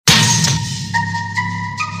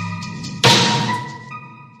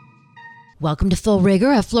Welcome to Full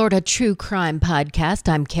Rigor, a Florida true crime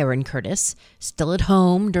podcast. I'm Karen Curtis, still at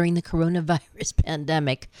home during the coronavirus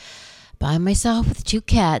pandemic, by myself with two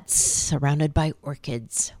cats, surrounded by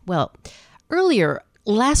orchids. Well, earlier,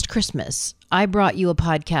 last Christmas, I brought you a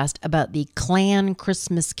podcast about the Klan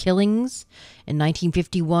Christmas killings. In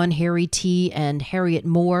 1951, Harry T. and Harriet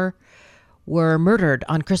Moore were murdered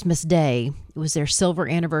on Christmas Day. It was their silver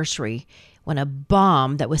anniversary when a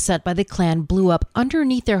bomb that was set by the Klan blew up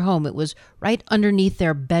underneath their home. It was right underneath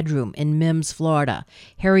their bedroom in Mims, Florida.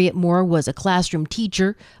 Harriet Moore was a classroom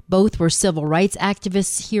teacher. Both were civil rights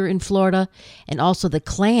activists here in Florida. And also the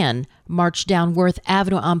Klan marched down Worth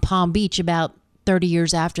Avenue on Palm Beach about 30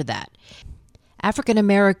 years after that. African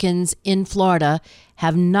Americans in Florida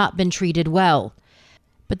have not been treated well.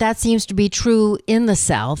 But that seems to be true in the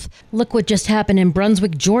South. Look what just happened in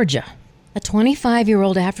Brunswick, Georgia. A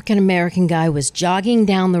 25-year-old African-American guy was jogging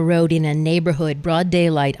down the road in a neighborhood, broad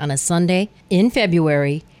daylight, on a Sunday in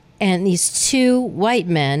February, and these two white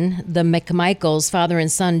men, the McMichaels, father and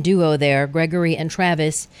son duo there, Gregory and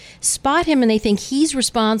Travis, spot him and they think he's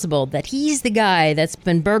responsible, that he's the guy that's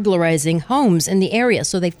been burglarizing homes in the area.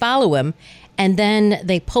 So they follow him, and then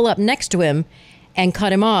they pull up next to him and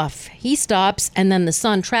cut him off. He stops, and then the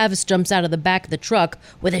son, Travis, jumps out of the back of the truck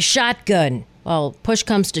with a shotgun. Well, push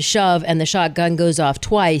comes to shove, and the shotgun goes off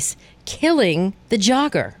twice, killing the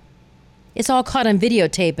jogger. It's all caught on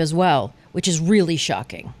videotape as well, which is really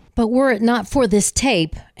shocking. But were it not for this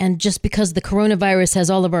tape, and just because the coronavirus has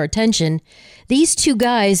all of our attention, these two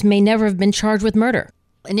guys may never have been charged with murder.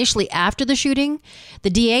 Initially, after the shooting,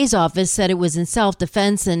 the DA's office said it was in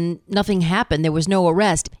self-defense and nothing happened. There was no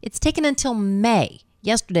arrest. It's taken until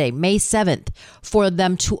yesterday, May 7th, for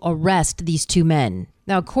them to arrest these two men.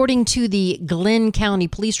 Now, according to the Glynn County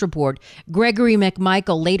Police report, Gregory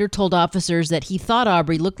McMichael later told officers that he thought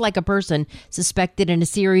Aubrey looked like a person suspected in a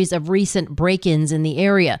series of recent break-ins in the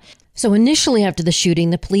area. So initially after the shooting,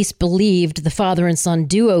 the police believed the father and son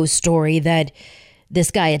duo's story that this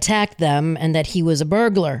guy attacked them and that he was a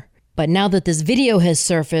burglar. But now that this video has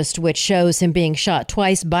surfaced, which shows him being shot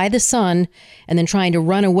twice by the son and then trying to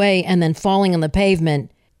run away and then falling on the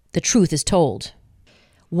pavement, the truth is told.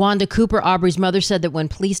 Wanda Cooper, Aubrey's mother, said that when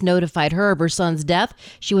police notified her of her son's death,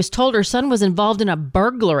 she was told her son was involved in a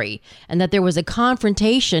burglary and that there was a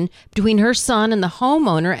confrontation between her son and the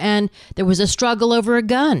homeowner and there was a struggle over a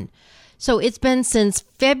gun. So it's been since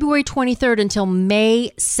February 23rd until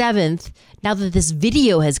May 7th, now that this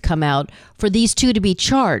video has come out, for these two to be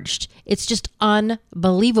charged. It's just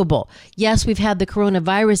unbelievable. Yes, we've had the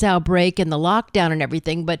coronavirus outbreak and the lockdown and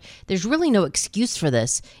everything, but there's really no excuse for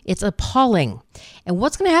this. It's appalling. And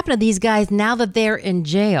what's going to happen to these guys now that they're in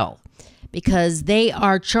jail? Because they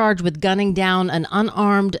are charged with gunning down an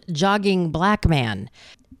unarmed jogging black man.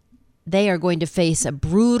 They are going to face a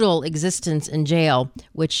brutal existence in jail,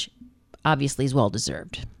 which obviously is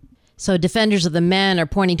well-deserved. So defenders of the men are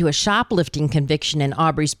pointing to a shoplifting conviction in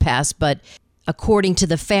Aubrey's past, but according to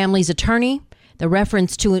the family's attorney, the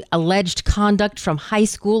reference to alleged conduct from high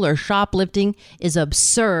school or shoplifting is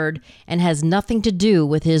absurd and has nothing to do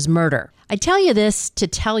with his murder. I tell you this to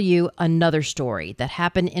tell you another story that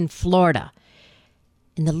happened in Florida,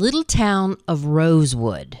 in the little town of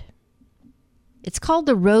Rosewood. It's called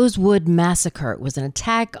the Rosewood Massacre. It was an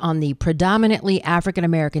attack on the predominantly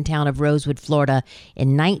African-American town of Rosewood, Florida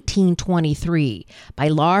in 1923 by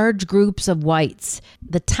large groups of whites.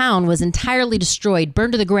 The town was entirely destroyed,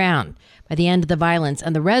 burned to the ground by the end of the violence,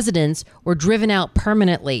 and the residents were driven out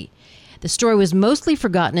permanently. The story was mostly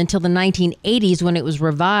forgotten until the 1980s when it was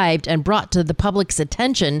revived and brought to the public's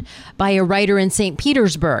attention by a writer in St.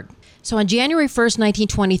 Petersburg. So on January 1st,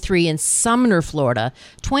 1923, in Sumner, Florida,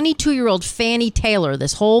 22-year-old Fannie Taylor,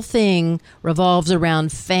 this whole thing revolves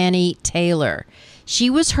around Fannie Taylor. She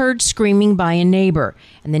was heard screaming by a neighbor,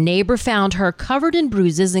 and the neighbor found her covered in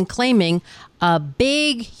bruises and claiming a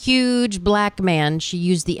big, huge black man, she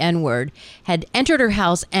used the N-word, had entered her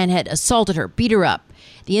house and had assaulted her, beat her up.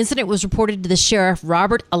 The incident was reported to the sheriff,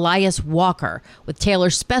 Robert Elias Walker, with Taylor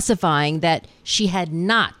specifying that she had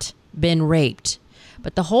not been raped.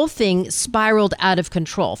 But the whole thing spiraled out of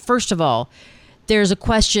control. First of all, there's a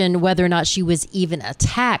question whether or not she was even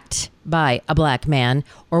attacked by a black man,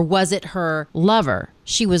 or was it her lover?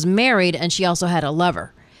 She was married and she also had a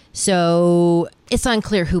lover. So it's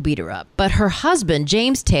unclear who beat her up. But her husband,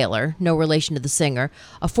 James Taylor, no relation to the singer,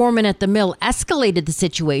 a foreman at the mill, escalated the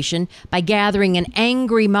situation by gathering an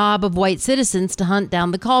angry mob of white citizens to hunt down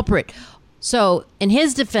the culprit. So in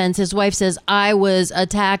his defense, his wife says, I was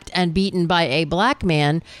attacked and beaten by a black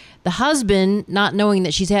man. The husband, not knowing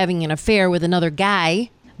that she's having an affair with another guy,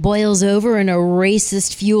 boils over in a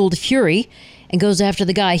racist-fueled fury and goes after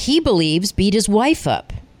the guy he believes beat his wife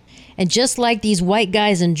up. And just like these white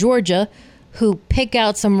guys in Georgia who pick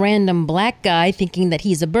out some random black guy thinking that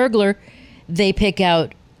he's a burglar, they pick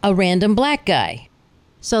out a random black guy.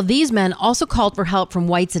 So these men also called for help from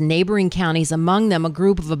whites in neighboring counties, among them a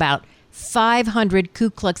group of about 500 Ku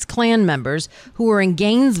Klux Klan members who were in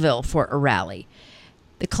Gainesville for a rally.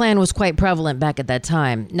 The Klan was quite prevalent back at that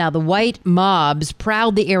time. Now, the white mobs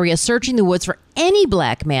prowled the area, searching the woods for any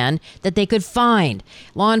black man that they could find.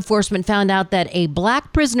 Law enforcement found out that a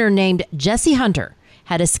black prisoner named Jesse Hunter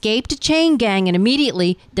had escaped a chain gang and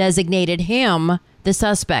immediately designated him the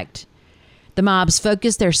suspect. The mobs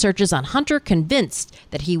focused their searches on Hunter, convinced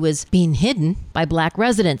that he was being hidden by black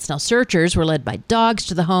residents. Now, searchers were led by dogs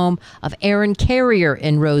to the home of Aaron Carrier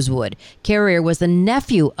in Rosewood. Carrier was the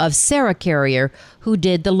nephew of Sarah Carrier, who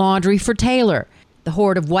did the laundry for Taylor. The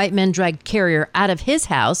horde of white men dragged Carrier out of his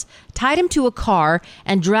house, tied him to a car,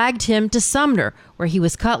 and dragged him to Sumner, where he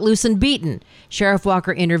was cut loose and beaten. Sheriff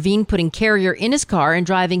Walker intervened, putting Carrier in his car and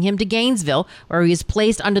driving him to Gainesville, where he was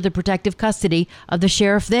placed under the protective custody of the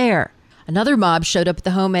sheriff there. Another mob showed up at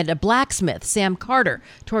the home at a blacksmith, Sam Carter,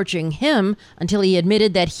 torturing him until he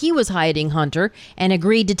admitted that he was hiding Hunter and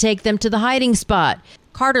agreed to take them to the hiding spot.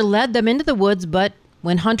 Carter led them into the woods, but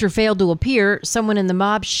when Hunter failed to appear, someone in the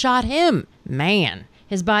mob shot him. Man,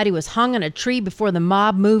 his body was hung on a tree before the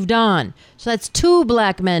mob moved on. So that's 2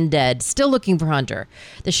 black men dead, still looking for Hunter.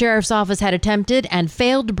 The sheriff's office had attempted and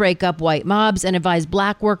failed to break up white mobs and advised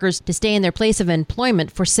black workers to stay in their place of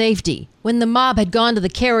employment for safety. When the mob had gone to the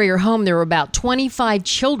Carrier home, there were about 25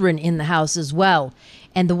 children in the house as well.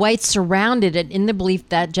 And the whites surrounded it in the belief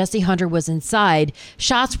that Jesse Hunter was inside.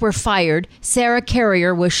 Shots were fired. Sarah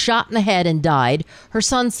Carrier was shot in the head and died. Her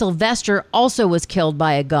son Sylvester also was killed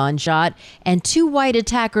by a gunshot, and 2 white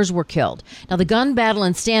attackers were killed. Now, the gun battle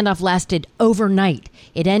and standoff lasted overnight.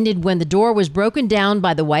 It ended when the door was broken down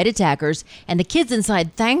by the white attackers, and the kids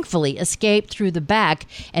inside thankfully escaped through the back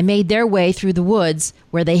and made their way through the woods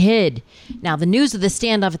where they hid. Now, the news of the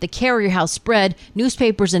standoff at the Carrier house spread,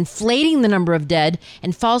 newspapers inflating the number of dead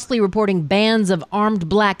and falsely reporting bands of armed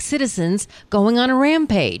black citizens going on a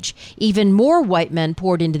rampage. Even more white men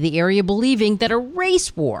poured into the area, believing that a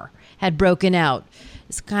race war had broken out.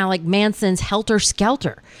 It's kind of like Manson's Helter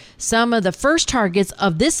Skelter. Some of the first targets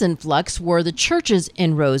of this influx were the churches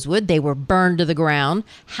in Rosewood. They were burned to the ground.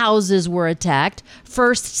 Houses were attacked,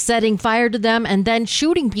 first setting fire to them and then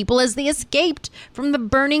shooting people as they escaped from the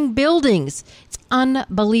burning buildings. It's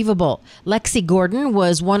unbelievable. Lexi Gordon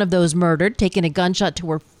was one of those murdered, taking a gunshot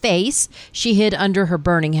to her face. She hid under her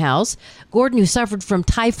burning house. Gordon, who suffered from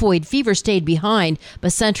typhoid fever, stayed behind,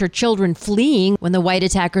 but sent her children fleeing when the white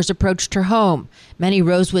attackers approached her home. Many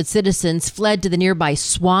Rosewood citizens fled to the nearby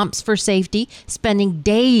swamps for safety, spending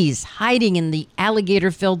days hiding in the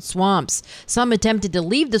alligator-filled swamps. Some attempted to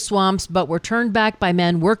leave the swamps, but were turned back by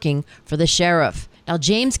men working for the sheriff. Now,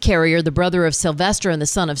 James Carrier, the brother of Sylvester and the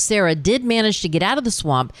son of Sarah, did manage to get out of the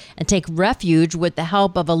swamp and take refuge with the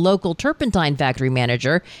help of a local turpentine factory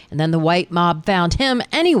manager. And then the white mob found him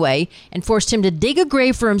anyway and forced him to dig a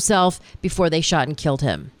grave for himself before they shot and killed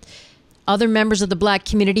him. Other members of the black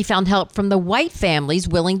community found help from the white families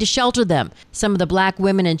willing to shelter them. Some of the black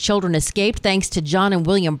women and children escaped thanks to John and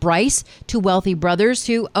William Bryce, 2 wealthy brothers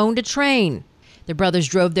who owned a train. The brothers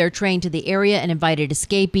drove their train to the area and invited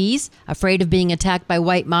escapees, afraid of being attacked by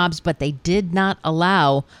white mobs, but they did not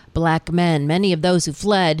allow black men. Many of those who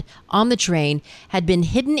fled on the train had been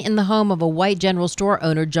hidden in the home of a white general store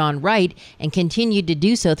owner, John Wright, and continued to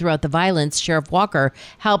do so throughout the violence. Sheriff Walker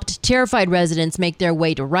helped terrified residents make their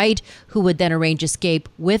way to Wright, who would then arrange escape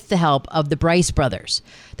with the help of the Bryce brothers.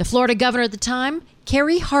 The Florida governor at the time,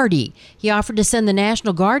 Kerry Hardy. He offered to send the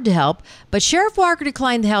National Guard to help, but Sheriff Walker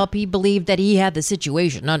declined the help. He believed that he had the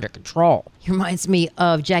situation under control. He reminds me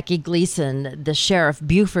of Jackie Gleason, the Sheriff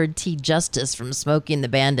Buford T. Justice from Smokey and the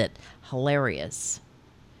Bandit. Hilarious.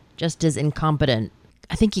 Just as incompetent.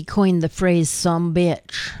 I think he coined the phrase, "some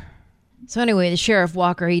bitch." So anyway, the Sheriff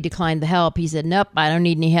Walker, he declined the help. He said, "Nope, I don't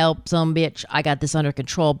need any help, some bitch. I got this under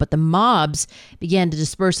control." But the mobs began to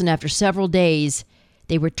disperse, and after several days,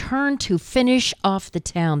 they returned to finish off the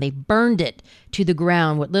town. They burned it to the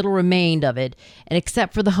ground, what little remained of it. And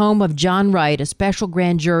except for the home of John Wright, a special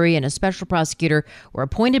grand jury and a special prosecutor were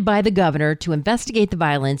appointed by the governor to investigate the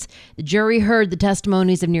violence. The jury heard the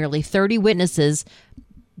testimonies of nearly 30 witnesses.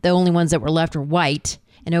 The only ones that were left were white.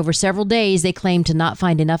 And over several days, they claimed to not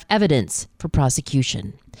find enough evidence for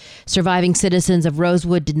prosecution. Surviving citizens of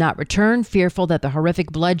Rosewood did not return, fearful that the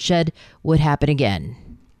horrific bloodshed would happen again.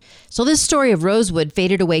 So this story of Rosewood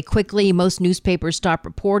faded away quickly. Most newspapers stopped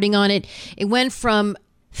reporting on it. It went from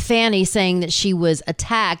Fanny saying that she was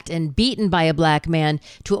attacked and beaten by a black man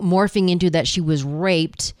to it morphing into that she was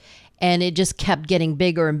raped. And it just kept getting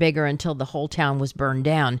bigger and bigger until the whole town was burned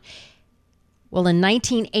down. Well, in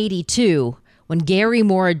 1982, when Gary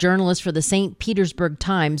Moore, a journalist for the St. Petersburg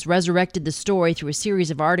Times, resurrected the story through a series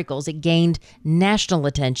of articles, it gained national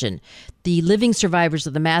attention. The living survivors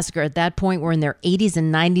of the massacre at that point were in their 80s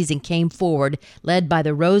and 90s and came forward, led by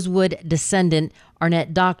the Rosewood descendant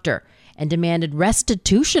Arnett Doctor, and demanded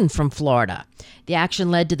restitution from Florida. The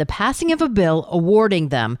action led to the passing of a bill awarding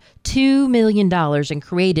them $2 million and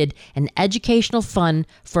created an educational fund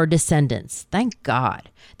for descendants. Thank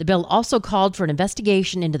God. The bill also called for an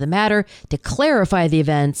investigation into the matter to clarify the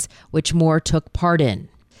events which Moore took part in.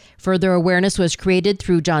 Further awareness was created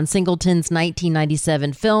through John Singleton's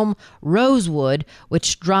 1997 film, Rosewood,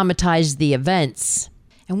 which dramatized the events.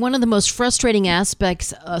 And one of the most frustrating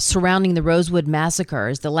aspects surrounding the Rosewood Massacre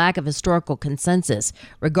is the lack of historical consensus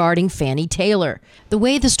regarding Fannie Taylor. The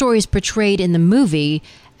way the story is portrayed in the movie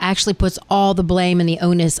actually puts all the blame and the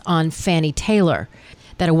onus on Fannie Taylor,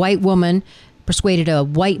 that a white woman persuaded a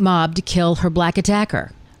white mob to kill her black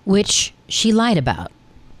attacker, which she lied about,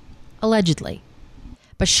 allegedly.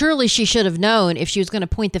 But surely she should have known if she was going to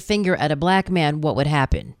point the finger at a black man, what would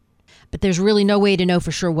happen. But there's really no way to know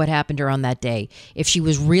for sure what happened to her on that day. If she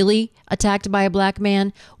was really attacked by a black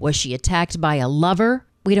man, was she attacked by a lover?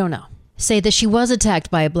 We don't know. Say that she was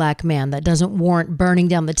attacked by a black man, that doesn't warrant burning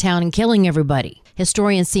down the town and killing everybody.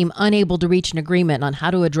 Historians seem unable to reach an agreement on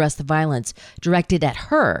how to address the violence directed at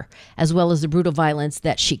her, as well as the brutal violence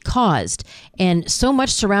that she caused. And so much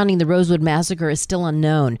surrounding the Rosewood Massacre is still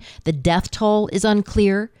unknown. The death toll is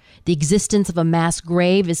unclear. The existence of a mass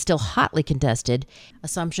grave is still hotly contested.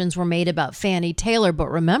 Assumptions were made about Fannie Taylor, but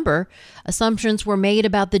remember, assumptions were made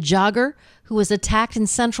about the jogger who was attacked in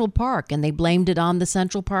Central Park, and they blamed it on the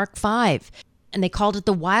Central Park Five. And they called it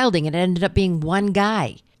the Wilding, and it ended up being one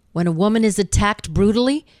guy. When a woman is attacked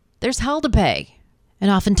brutally, there's hell to pay.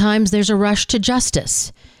 And oftentimes there's a rush to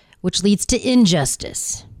justice, which leads to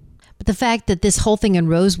injustice. But the fact that this whole thing in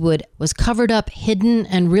Rosewood was covered up, hidden,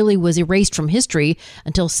 and really was erased from history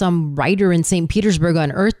until some writer in St. Petersburg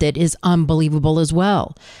unearthed it is unbelievable as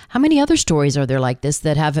well. How many other stories are there like this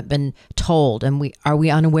that haven't been told and are we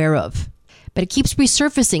unaware of? But it keeps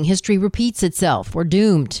resurfacing. History repeats itself. We're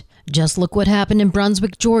doomed. Just look what happened in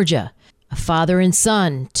Brunswick, Georgia. A father and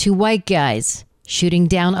son, two white guys, shooting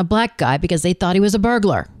down a black guy because they thought he was a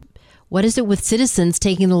burglar. What is it with citizens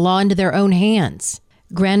taking the law into their own hands?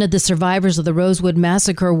 Granted, the survivors of the Rosewood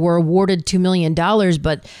Massacre were awarded $2 million,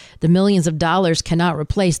 but the millions of dollars cannot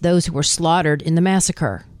replace those who were slaughtered in the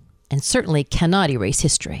massacre, and certainly cannot erase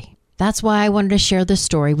history. That's why I wanted to share this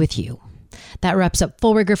story with you. That wraps up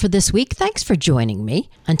Full Rigor for this week. Thanks for joining me.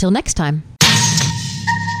 Until next time.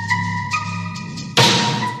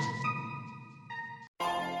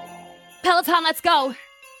 Peloton, let's go!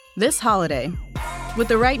 This holiday, with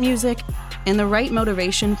the right music and the right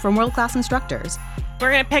motivation from world-class instructors,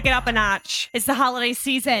 we're gonna pick it up a notch. It's the holiday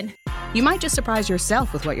season. You might just surprise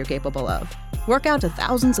yourself with what you're capable of. Work out to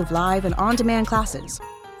thousands of live and on-demand classes,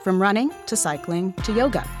 from running to cycling to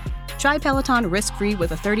yoga. Try Peloton risk-free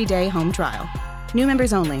with a 30-day home trial. New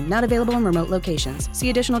members only, not available in remote locations. See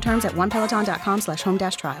additional terms at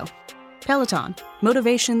onepeloton.com/home-trial. Peloton,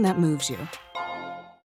 motivation that moves you.